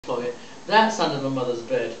closet. That's under my mother's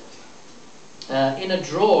bed. In a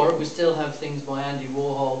drawer, we still have things by Andy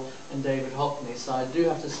Warhol and David Hockney, so I do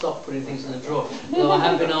have to stop putting things in the drawer. Though I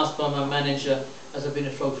have been asked by my manager, as I've been a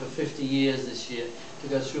photographer for 50 years this year, to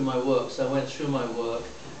go through my work. So I went through my work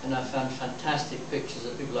and I found fantastic pictures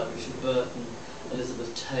of people like Richard Burton,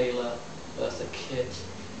 Elizabeth Taylor, Eartha Kitt,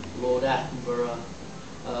 Lord Attenborough,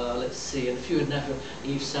 let's see, and a few in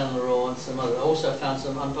Yves Saint Laurent and some other. I also found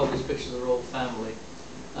some unpublished pictures of the royal family.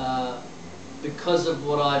 Because of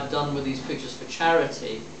what I've done with these pictures for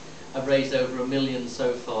charity, I've raised over $1 million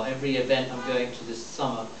so far. Every event I'm going to this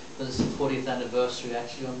summer, because it's the 40th anniversary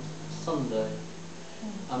actually on Sunday,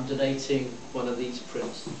 I'm donating one of these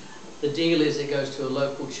prints. The deal is it goes to a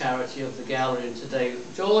local charity of the gallery, and today,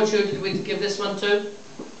 George, who did we give this one to?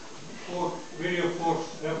 Radio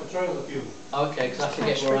Force Trail Appeal. Okay, because I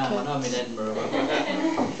forget where I am. I know I'm in Edinburgh.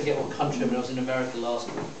 I forget what country I'm in. I was in America last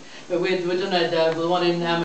week. But we're doing the one in